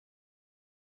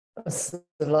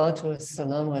الصلاة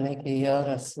والسلام عليك يا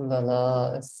رسول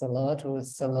الله. الصلاة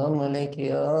والسلام عليك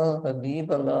يا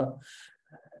حبيب الله.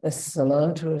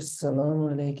 الصلاة والسلام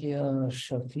عليك يا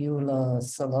شفيع الله.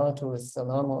 الصلاة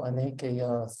والسلام عليك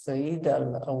يا سيد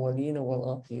الأولين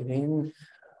والآخرين.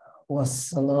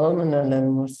 والسلام على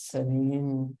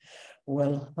المرسلين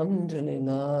والحمد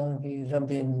لله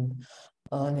رب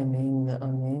العالمين.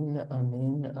 Amen,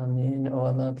 amen, amen. Oh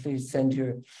Allah, please send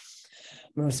your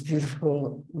most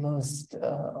beautiful, most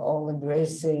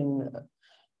all-embracing,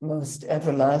 most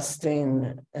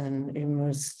everlasting, and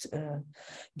most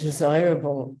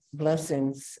desirable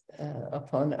blessings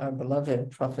upon our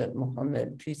beloved Prophet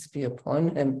Muhammad, peace be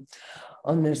upon him,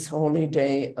 on this holy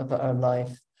day of our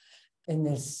life, in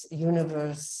this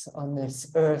universe, on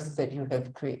this earth that you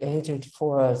have created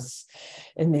for us,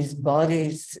 in these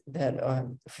bodies that are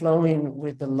flowing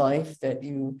with the life that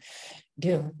you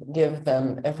give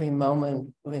them every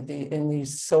moment, in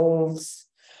these souls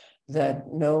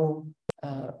that know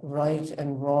right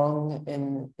and wrong,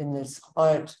 in this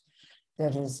heart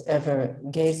that is ever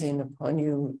gazing upon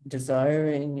you,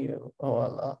 desiring you, O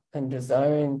Allah, and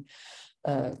desiring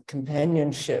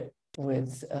companionship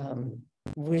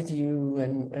with you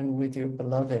and with your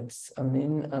beloveds.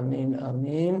 Amen, amen,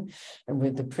 amen. And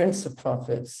with the Prince of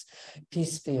Prophets,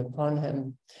 peace be upon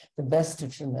him, the best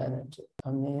of humanity.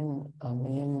 Amen,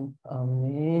 amen,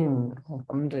 amen.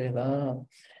 Alhamdulillah.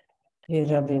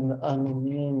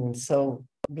 Amen. So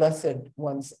blessed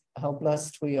ones, how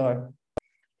blessed we are.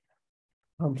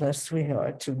 How blessed we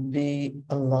are to be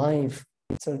alive.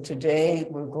 So today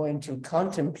we're going to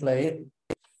contemplate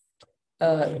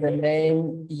the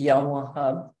name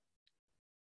Yawahab,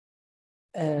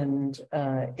 and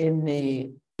in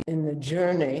the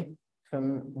journey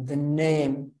from the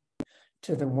name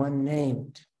to the one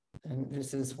named. And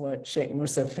this is what Sheikh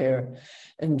Musafir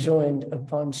enjoined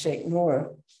upon Sheikh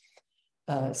Noor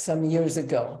some years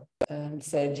ago, and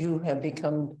said, "You have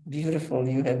become beautiful,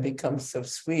 you have become so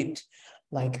sweet,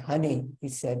 like honey." He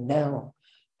said, "Now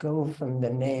go from the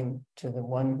name to the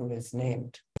one who is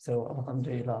named." So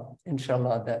alhamdulillah,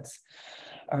 inshallah, that's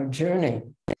our journey.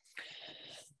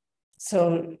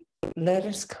 So let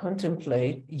us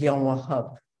contemplate Ya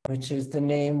Wahab, which is the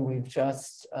name we've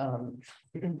just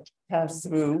passed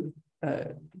through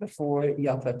before,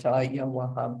 Ya Fatah, Ya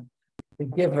Wahab, the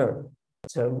giver.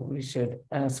 So we should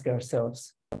ask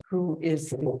ourselves, who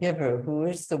is the giver? Who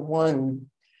is the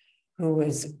one who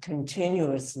is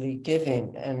continuously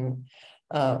giving? And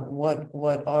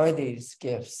what are these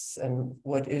gifts? And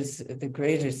what is the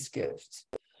greatest gift?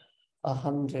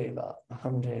 Alhamdulillah,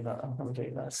 alhamdulillah,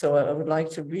 alhamdulillah. So I would like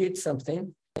to read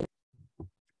something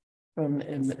from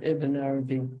Ibn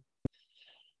Arabi.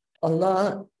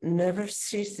 Allah never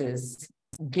ceases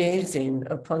gazing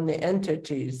upon the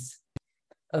entities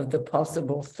of the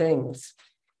possible things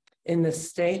in the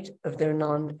state of their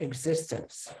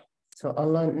non-existence. So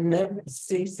Allah never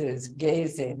ceases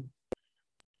gazing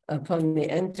upon the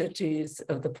entities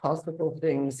of the possible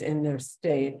things in their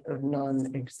state of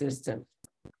non-existence.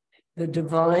 The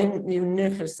divine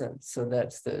munificence, so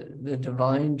that's the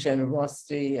divine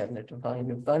generosity and the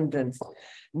divine abundance,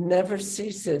 never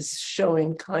ceases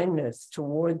showing kindness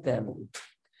toward them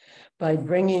by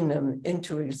bringing them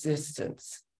into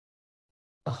existence.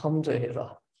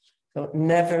 Alhamdulillah. So it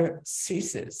never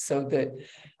ceases. So that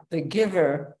the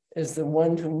giver is the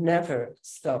one who never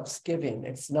stops giving.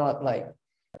 It's not like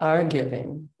our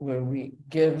giving, where we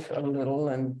give a little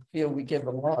and feel we give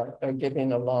a lot, or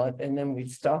giving a lot, and then we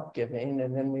stop giving,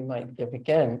 and then we might give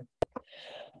again.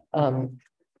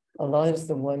 Allah is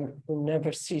the one who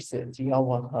never ceases, Ya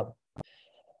Wahab.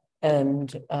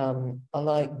 And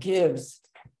Allah gives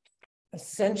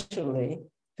essentially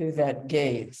through that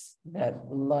gaze,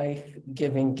 that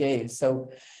life-giving gaze.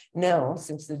 So now,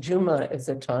 since the Jummah is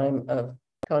a time of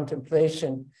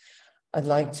contemplation, I'd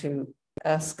like to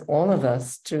ask all of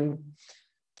us to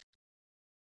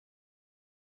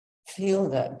feel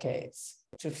that gaze,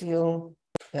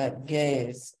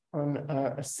 on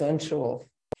our essential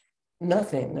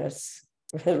nothingness,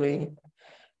 really,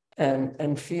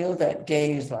 and feel that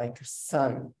gaze like a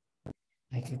sun,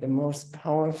 like the most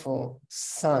powerful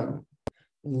sun,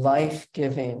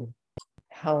 life-giving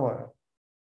power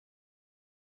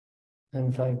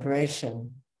and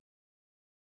vibration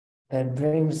that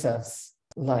brings us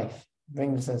life,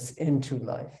 brings us into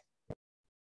life.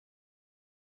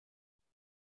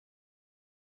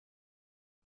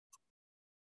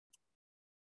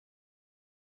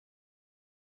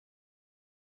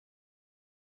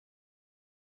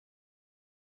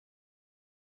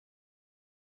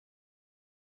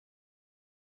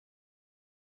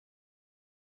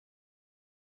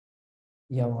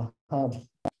 Ya Wahab.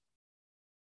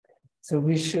 So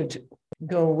we should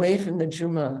go away from the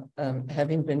Juma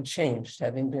having been changed,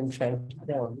 having been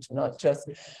transformed, not just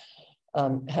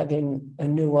having a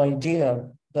new idea,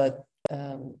 but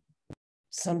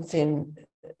something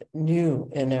new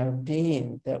in our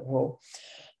being that will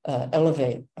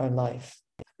elevate our life.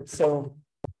 So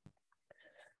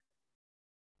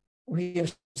we are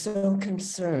so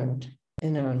concerned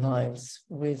in our lives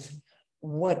with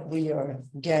what we are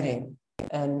getting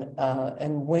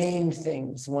and weighing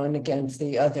things one against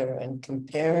the other and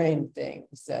comparing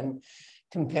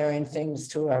things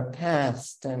to our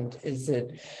past. And is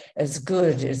it as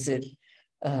good? Is it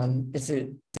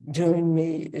doing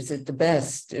me? Is it the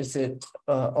best? Is it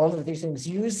all of these things?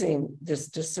 Using this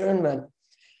discernment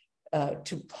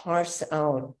to parse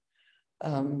out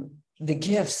the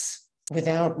gifts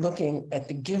without looking at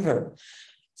the giver.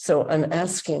 So I'm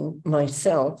asking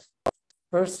myself,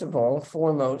 first of all,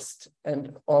 foremost,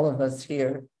 and all of us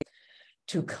here,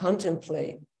 to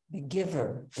contemplate the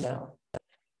giver now,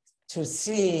 to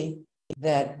see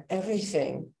that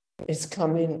everything is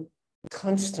coming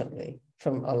constantly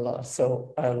from Allah.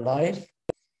 So our life,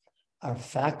 our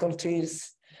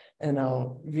faculties, and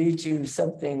I'll read you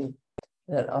something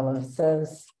that Allah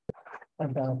says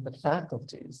about the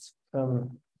faculties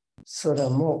from Surah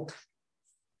Mulk.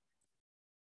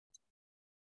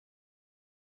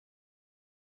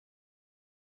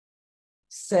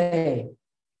 Say,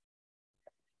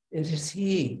 it is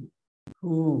He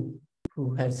who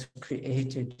has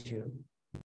created you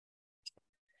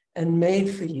and made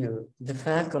for you the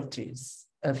faculties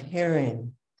of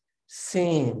hearing,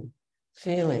 seeing,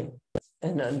 feeling,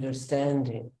 and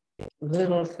understanding.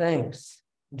 Little thanks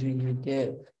do you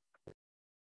give.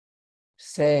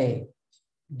 Say,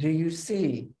 do you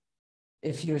see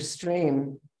if your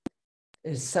stream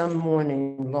is some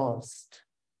morning lost?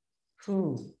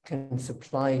 Who can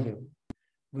supply you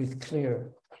with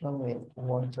clear flowing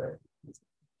water?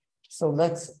 So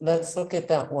let's look at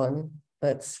that one.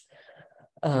 Let's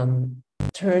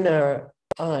turn our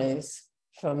eyes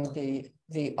from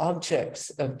the objects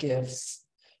of gifts,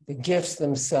 the gifts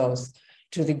themselves,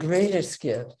 to the greatest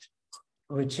gift,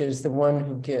 which is the one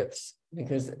who gives,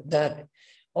 because that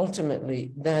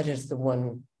ultimately, that is the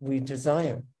one we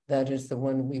desire. That is the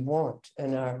one we want.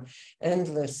 And our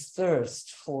endless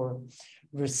thirst for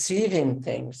receiving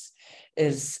things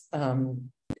is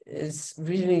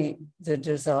really the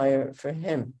desire for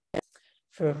Him.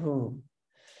 For who?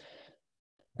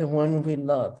 The one we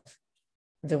love,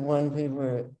 the one we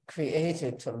were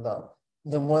created to love,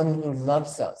 the one who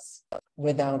loves us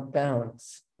without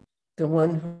bounds, the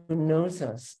one who knows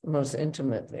us most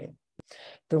intimately,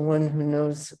 the one who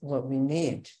knows what we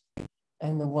need,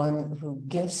 and the one who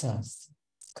gives us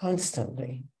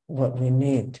constantly what we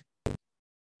need.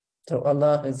 So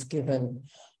Allah has given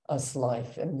us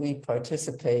life, and we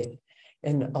participate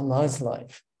in Allah's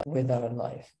life with our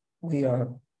life. We are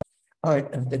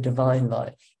part of the divine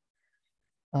life.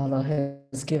 Allah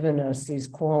has given us these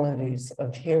qualities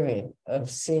of hearing, of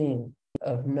seeing,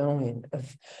 of knowing,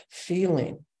 of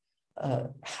feeling.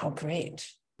 How great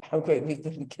we've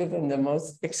been given the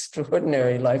most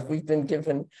extraordinary life. We've been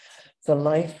given the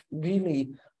life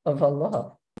really of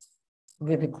Allah,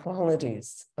 with the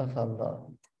qualities of Allah.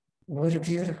 What a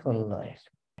beautiful life.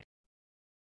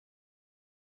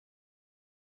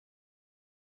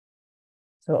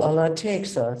 So Allah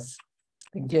takes us,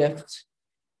 the gift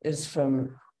is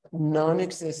from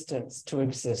non-existence to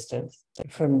existence,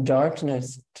 from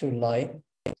darkness to light,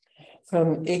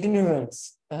 from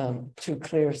ignorance to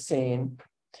clear seeing,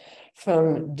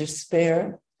 from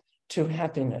despair to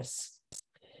happiness.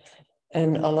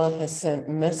 And Allah has sent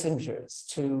messengers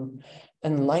to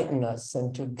enlighten us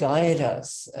and to guide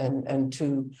us and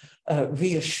to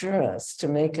reassure us, to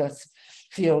make us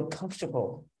feel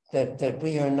comfortable that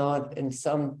we are not in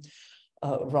some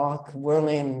rock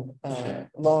whirling,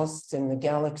 lost in the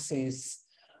galaxies,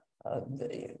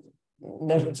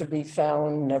 never to be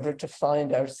found, never to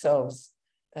find ourselves.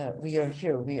 We are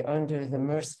here. We are under the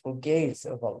merciful gaze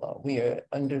of Allah. We are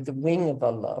under the wing of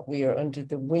Allah. We are under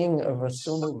the wing of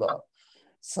Rasulullah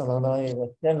sallallahu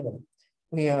alaihi wasallam.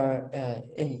 We are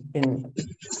in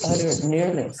utter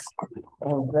nearness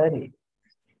already.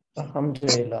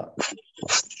 Alhamdulillah.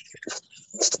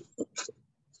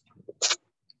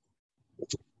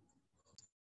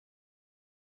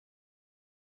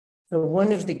 So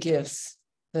one of the gifts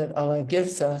that Allah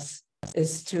gives us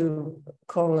is to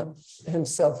call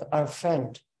Himself our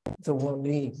friend, the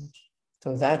Wali.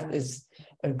 So that is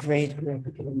a great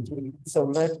gift indeed. So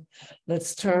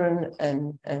let's turn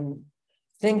and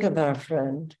think of our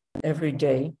friend every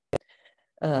day.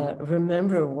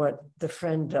 Remember what the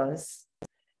friend does,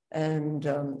 and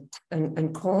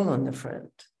call on the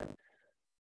friend.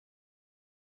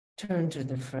 Turn to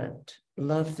the friend,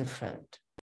 love the friend.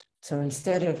 So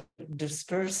instead of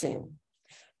dispersing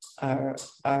our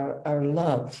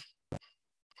love,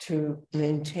 to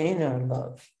maintain our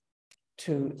love,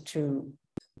 to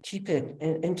keep it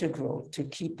integral, to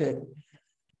keep it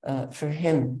for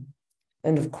him.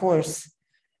 And of course,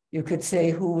 you could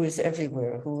say who is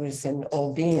everywhere, who is in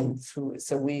all beings,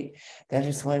 that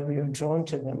is why we are drawn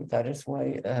to them. That is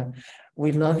why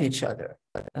we love each other,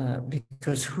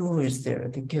 because who is there?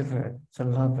 The giver, the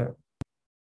lover.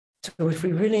 So if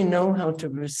we really know how to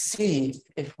receive,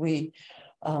 if we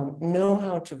know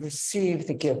how to receive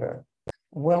the giver,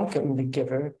 welcome the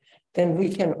giver, then we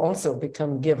can also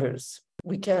become givers.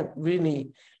 We can't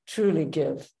really truly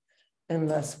give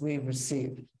unless we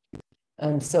receive.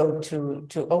 And so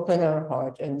to open our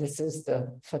heart, and this is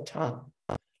the fatah,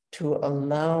 to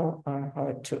allow our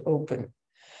heart to open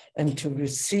and to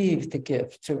receive the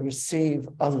gift, to receive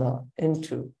Allah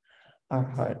into our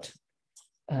heart,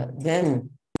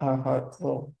 then our heart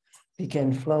will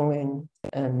begin flowing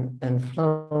and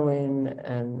flowing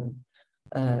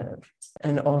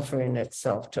and offering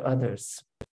itself to others.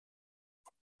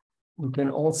 We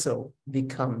can also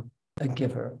become a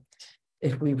giver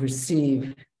if we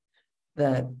receive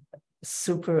that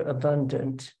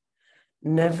superabundant,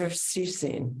 never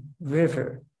ceasing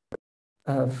river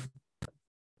of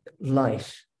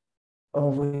life,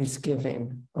 always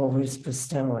giving, always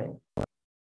bestowing.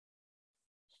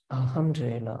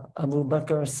 Alhamdulillah. Abu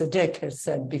Bakr Siddiq has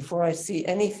said, before I see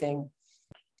anything,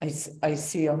 I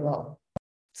see Allah.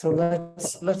 So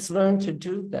let's learn to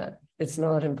do that. It's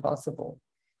not impossible.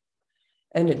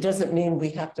 And it doesn't mean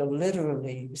we have to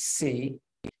literally see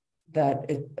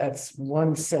that's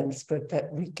one sense, but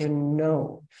that we can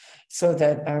know so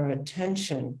that our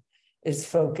attention is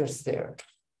focused there.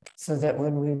 So that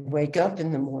when we wake up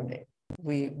in the morning,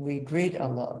 we greet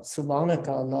Allah, Subhanaka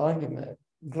Allahumma,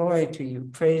 glory to you,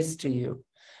 praise to you.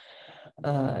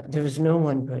 There is no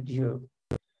one but you.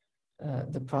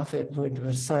 The Prophet would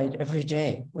recite every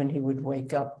day when he would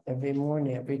wake up, every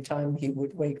morning, every time he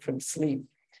would wake from sleep.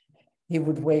 He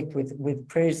would wake with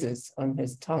praises on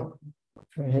his tongue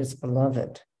for his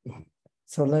beloved.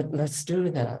 So let's do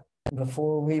that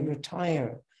before we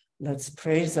retire. Let's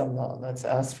praise Allah. Let's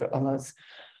ask for Allah's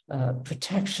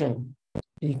protection.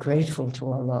 Be grateful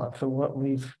to Allah for what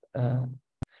we've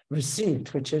received,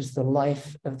 which is the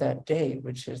life of that day,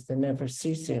 which is the never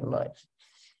ceasing life.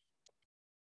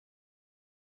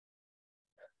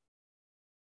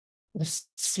 Let's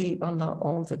see Allah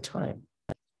all the time.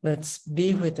 Let's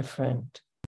be with the friend.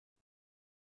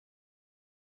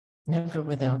 Never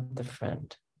without the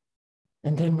friend.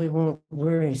 And then we won't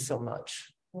worry so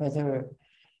much whether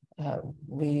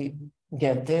we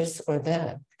get this or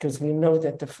that, because we know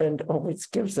that the friend always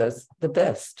gives us the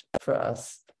best for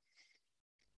us.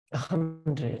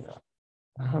 Alhamdulillah,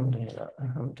 alhamdulillah,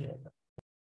 alhamdulillah.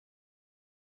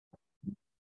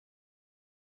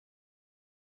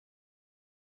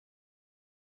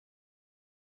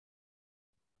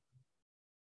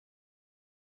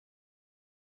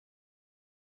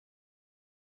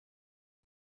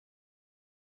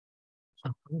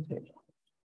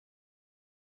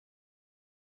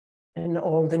 And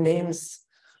all the names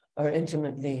are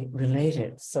intimately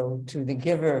related. So to the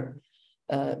giver,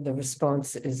 the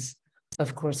response is,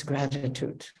 of course,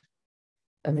 gratitude.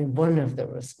 I mean, one of the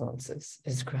responses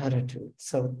is gratitude.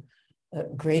 So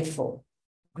grateful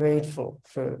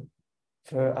for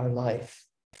our life,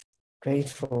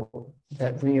 grateful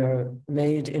that we are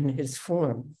made in his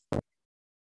form,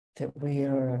 that we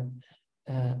are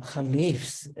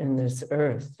khalifs in this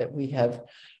earth, that we have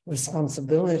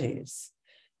responsibilities,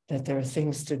 that there are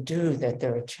things to do, that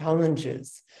there are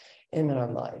challenges in our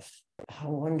life. How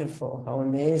wonderful, how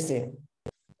amazing.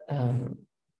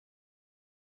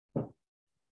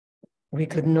 We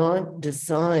could not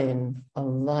design a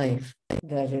life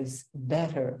that is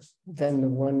better than the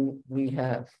one we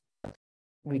have.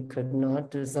 We could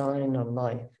not design a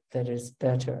life that is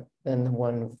better than the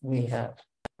one we have.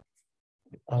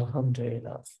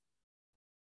 Alhamdulillah.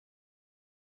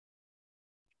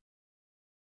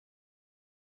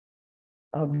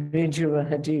 I'll read you a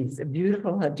hadith, a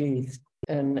beautiful hadith,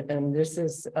 and this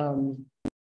is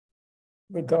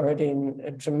regarding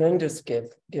a tremendous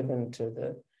gift given to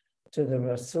the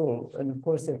Rasul. And of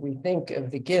course, if we think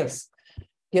of the gifts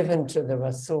given to the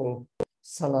Rasul,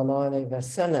 sallallahu alaihi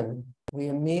wasallam, we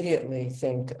immediately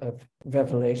think of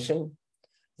revelation,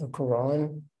 the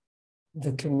Quran,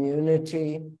 the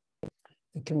community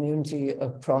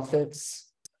of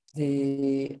prophets,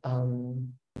 the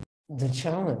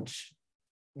challenge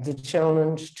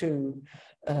to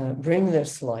bring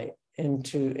this light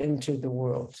into the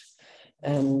world,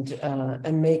 and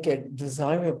make it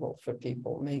desirable for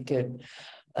people, make it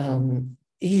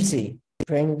easy,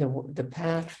 bring the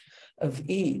path of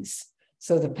ease.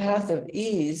 So the path of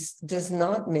ease does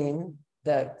not mean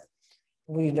that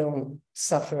we don't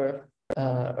suffer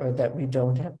or that we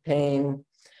don't have pain,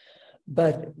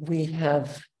 but we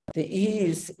have the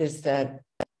ease is that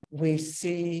we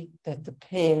see that the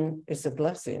pain is a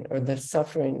blessing or the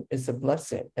suffering is a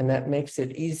blessing, and that makes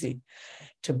it easy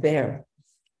to bear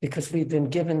because we've been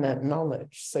given that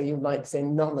knowledge. So you might say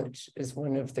knowledge is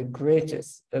one of the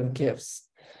greatest of gifts.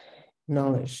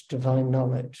 Knowledge, divine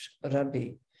knowledge.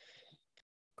 Rabbi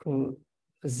kul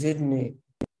zidni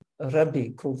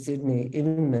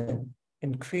ilmen,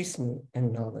 increase me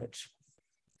in knowledge.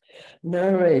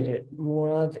 Narrated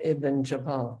Muad ibn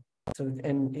Jabal. So,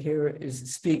 and here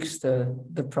speaks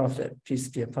the prophet, peace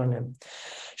be upon him.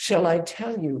 Shall I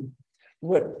tell you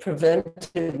what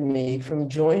prevented me from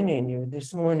joining you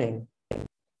this morning?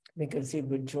 Because he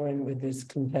would join with his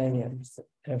companions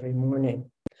every morning.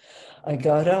 I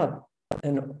got up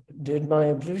and did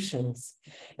my ablutions,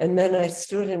 and then I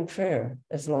stood in prayer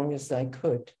as long as I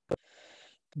could.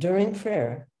 During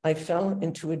prayer, I fell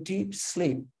into a deep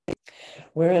sleep,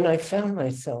 wherein I found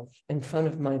myself in front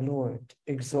of my Lord,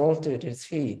 exalted is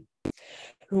he,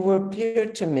 who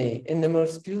appeared to me in the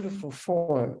most beautiful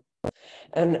form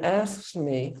and asked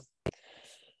me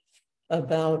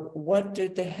about what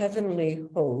did the heavenly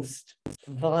host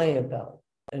vie about.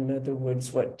 In other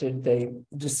words, what did they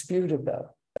dispute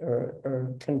about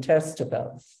or contest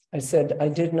about? I said, I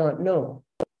did not know.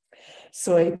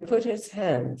 So he put his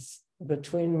hands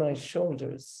between my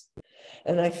shoulders,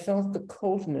 and I felt the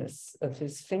coldness of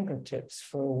his fingertips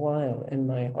for a while in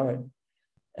my heart,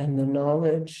 and the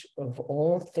knowledge of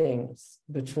all things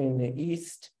between the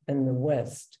East and the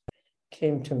West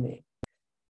came to me.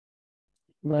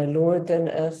 My Lord then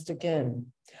asked again,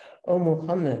 O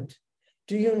Muhammad,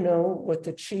 do you know what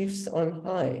the chiefs on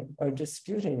high are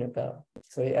disputing about?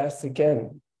 So he asks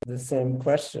again the same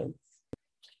question.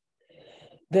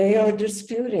 They are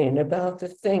disputing about the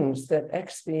things that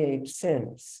expiate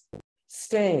sins,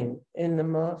 staying in the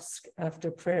mosque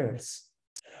after prayers,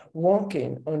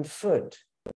 walking on foot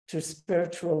to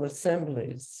spiritual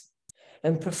assemblies,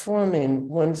 and performing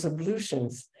one's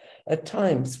ablutions at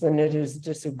times when it is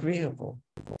disagreeable.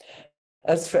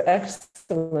 As for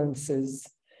excellences,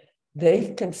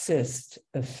 they consist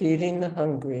of feeding the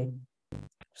hungry,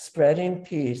 spreading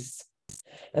peace,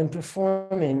 and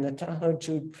performing the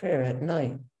tahajjud prayer at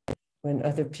night when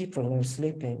other people are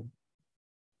sleeping.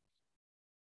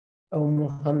 O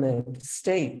Muhammad,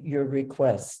 state your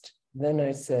request. Then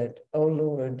I said, O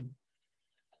Lord,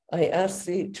 I ask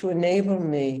thee to enable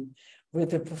me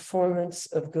with the performance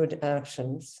of good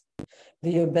actions,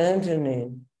 the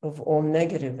abandoning of all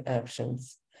negative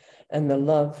actions, and the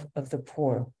love of the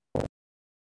poor.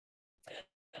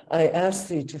 I ask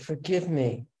thee to forgive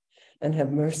me and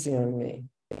have mercy on me.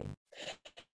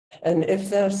 And if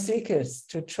thou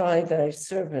seekest to try thy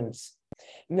servants,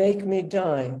 make me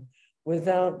die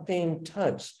without being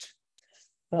touched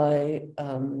by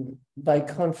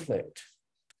conflict.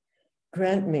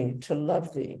 Grant me to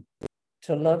love thee,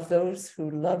 to love those who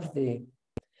love thee,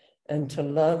 and to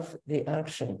love the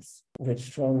actions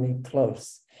which draw me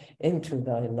close into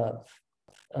thy love.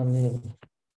 Amen.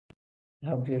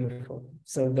 How beautiful.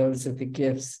 So those are the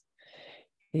gifts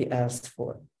he asked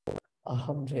for.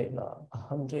 Alhamdulillah,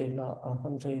 alhamdulillah,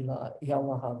 alhamdulillah, Ya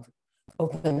Wahab.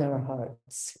 Open their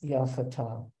hearts, Ya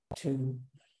Fatah, to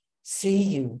see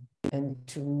you and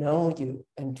to know you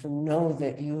and to know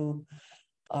that you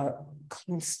are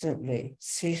constantly,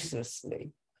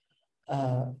 ceaselessly,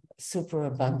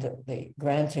 superabundantly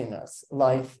granting us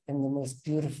life in the most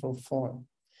beautiful form,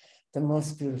 the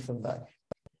most beautiful life.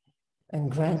 And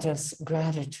grant us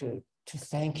gratitude to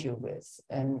thank you with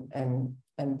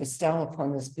and bestow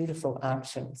upon us beautiful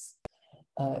actions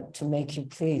to make you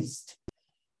pleased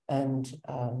and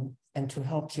to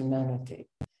help humanity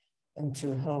and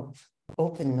to help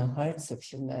open the hearts of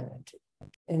humanity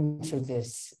into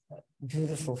this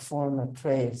beautiful form of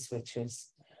praise, which is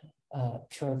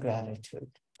pure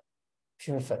gratitude,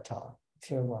 pure fatah,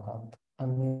 pure wahab.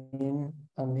 Amin,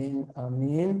 amin,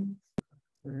 amin.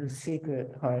 The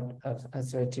secret heart of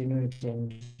Hazrat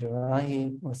Nuruddin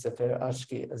Jarahi, Musafir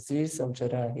Ashki Aziz al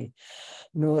Jarahi,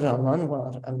 Nur al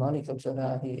Anwar al Malik al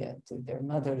Jarahi, and to their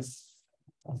mothers,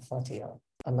 al Fatiha.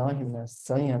 Allahumma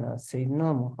sayyana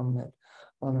Sayyidina Muhammad,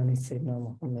 wa ala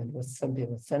Sayyidina Muhammad, wa salli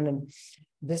wa sallam.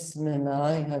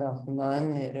 Bismillahir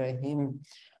Rahmanir Rahim.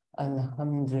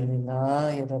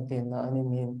 Alhamdulillahi Rabbil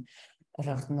Alameen.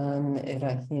 Rahman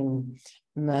Rahim,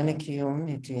 Malik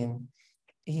Yawmiddin,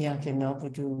 Iyyaka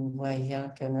na'budu wa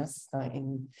iyyaka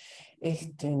nasta'in,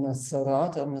 Ihdina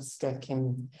as-sirata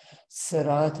al-mustaqim,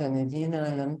 Sirata alladhina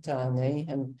an'amta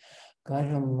alayhim,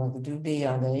 ghayril maghdubi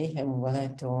alayhim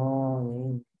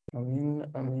waladdallin. Amin,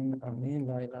 amin, amin,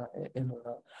 la ilaha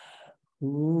illallah.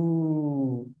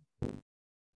 Ooh.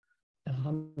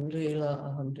 Alhamdulillah,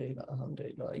 alhamdulillah,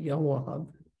 alhamdulillah. Ya Wahhab,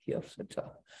 Ya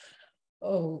Fatah.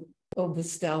 Oh,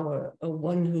 bestower,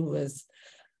 one who has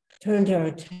turned our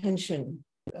attention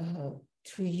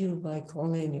to you by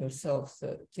calling yourself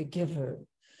the giver,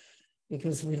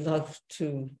 because we love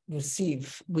to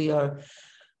receive. We are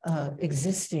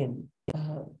existing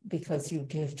because you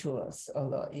give to us,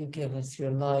 Allah. You give us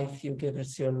your life, you give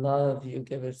us your love, you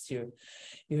give us your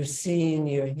seeing,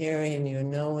 your hearing, your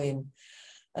knowing.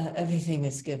 Everything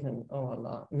is given, oh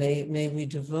Allah. May we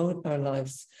devote our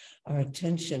lives, our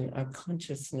attention, our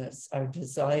consciousness, our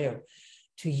desire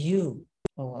to you,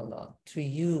 oh Allah, to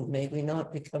you. May we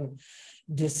not become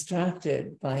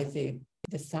distracted by the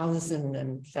thousands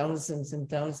and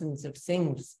thousands of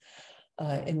things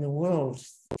in the world,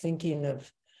 thinking of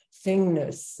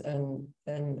thingness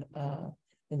and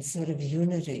instead of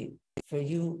unity. For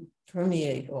you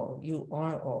permeate all, you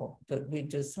are all, but we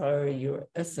desire your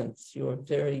essence, your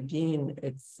very being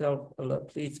itself. Allah,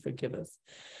 please forgive us.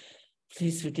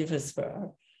 Please forgive us for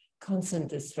our constant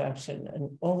distraction,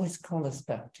 and always call us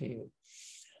back to you.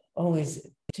 Always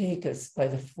take us by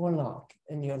the forelock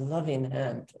in your loving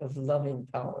hand of loving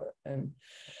power, and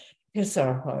kiss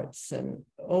our hearts and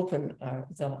open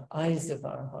the eyes of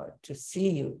our heart to see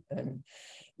you, and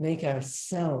make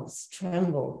ourselves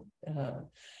tremble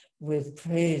with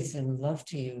praise and love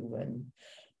to you, and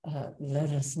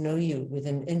let us know you with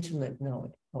an intimate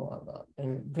knowing, oh Allah,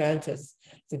 and grant us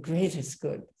the greatest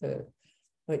good,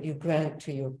 what you grant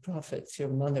to your prophets, your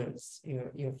mothers,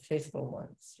 your faithful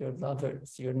ones, your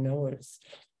lovers, your knowers,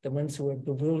 the ones who are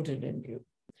bewildered in you.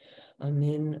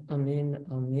 Amin, amin,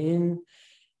 amin.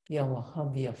 Ya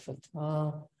Wahhab, Ya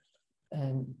Fatah.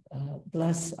 And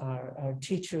bless our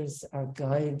teachers, our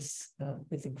guides,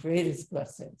 with the greatest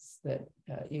blessings that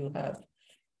you have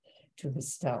to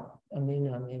bestow. Amin,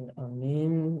 amin,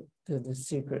 amin. To the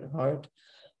secret heart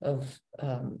of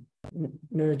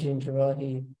Nuruddin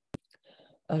Jarahi,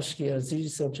 Ashki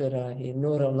Aziz al-Jarahi,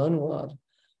 Noor al-Anwar,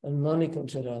 and Monica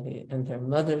Jarahi, and their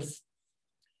mothers.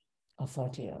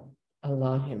 Al-Fatiha.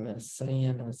 Allahumma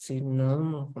sayyidina Sayyidina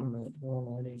Muhammad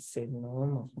wa ala Sayyidina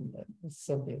Muhammad wa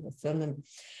sallallahu wa sallam.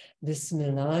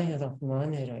 Bismillahir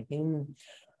Rahmanir Rahim.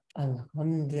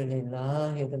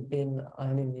 Alhamdulillahi Rabbil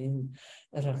Alamin.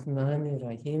 Rahmanir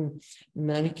Rahim.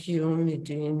 Maliki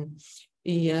Yawmiddin.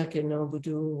 Iyyaka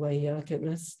na'budu wa iyyaka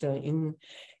nasta'in.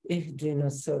 Ihdina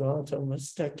as-sirata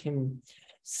al-mustaqim.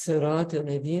 Sirata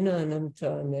alladhina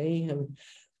an'amta alayhim.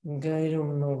 Amin,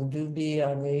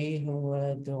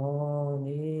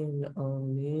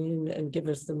 and give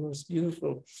us the most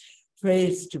beautiful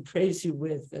praise to praise you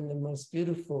with, and the most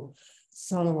beautiful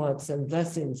salawats and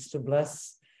blessings to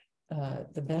bless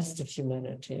the best of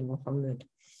humanity, Muhammad,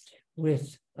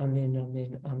 with. Amin,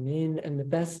 amin, amin, and the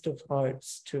best of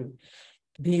hearts to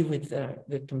be with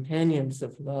the companions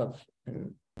of love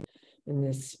and in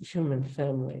this human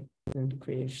family and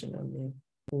creation. Amin.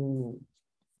 Ooh.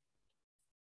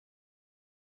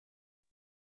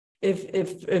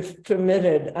 If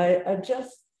permitted, I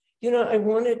just, I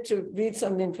wanted to read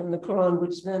something from the Quran,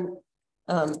 which then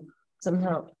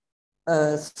somehow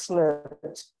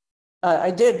slipped. I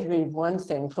did read one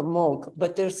thing from Mulk,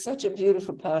 but there's such a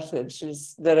beautiful passage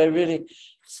that I really,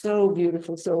 so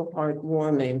beautiful, so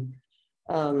heartwarming,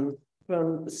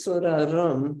 from Surah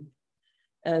Rum,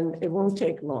 and it won't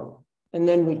take long, and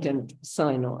then we can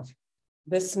sign off.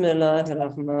 Bismillahir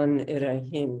Rahmanir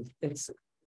Rahim. It's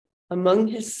among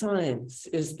his signs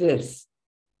is this,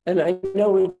 and I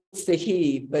know it's the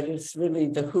he, but it's really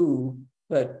the who,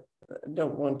 but I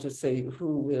don't want to say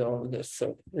who with all of this,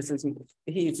 so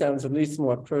he sounds at least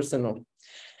more personal.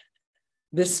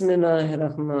 Bismillahir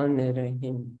Rahmanir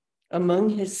Rahim. Among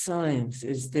his signs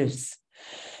is this,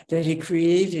 that he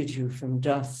created you from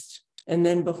dust, and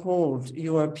then behold,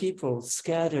 you are people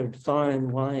scattered far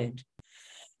and wide.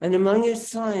 And among his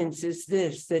signs is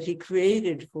this, that he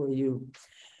created for you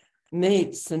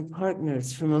mates and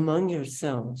partners from among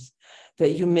yourselves,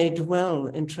 that you may dwell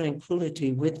in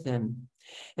tranquility with them.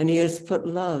 And he has put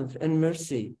love and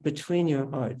mercy between your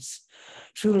hearts.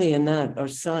 Truly in that are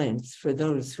signs for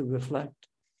those who reflect.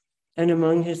 And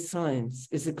among his signs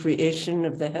is the creation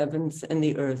of the heavens and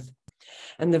the earth,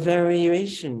 and the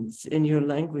variations in your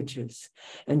languages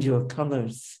and your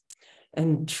colors.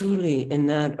 And truly in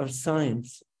that are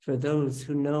signs for those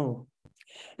who know.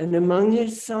 And among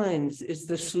his signs is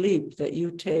the sleep that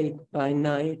you take by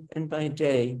night and by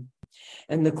day,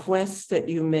 and the quest that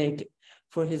you make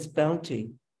for his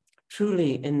bounty.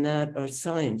 Truly in that are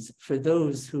signs for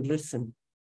those who listen.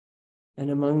 And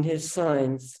among his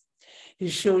signs, he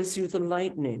shows you the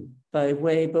lightning by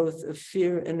way both of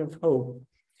fear and of hope.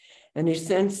 And he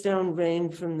sends down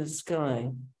rain from the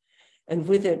sky, and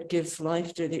with it gives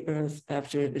life to the earth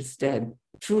after it is dead.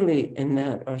 Truly in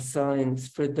that are signs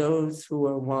for those who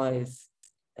are wise.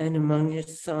 And among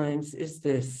his signs is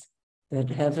this, that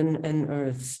heaven and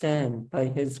earth stand by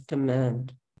his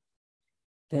command.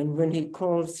 Then when he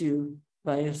calls you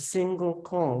by a single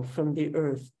call from the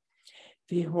earth,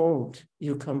 behold,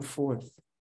 you come forth.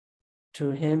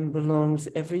 To him belongs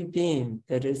every being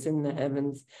that is in the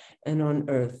heavens and on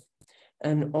earth,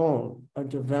 and all are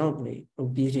devoutly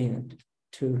obedient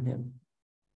to him.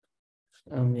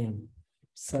 Amen.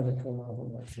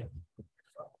 Sadaka.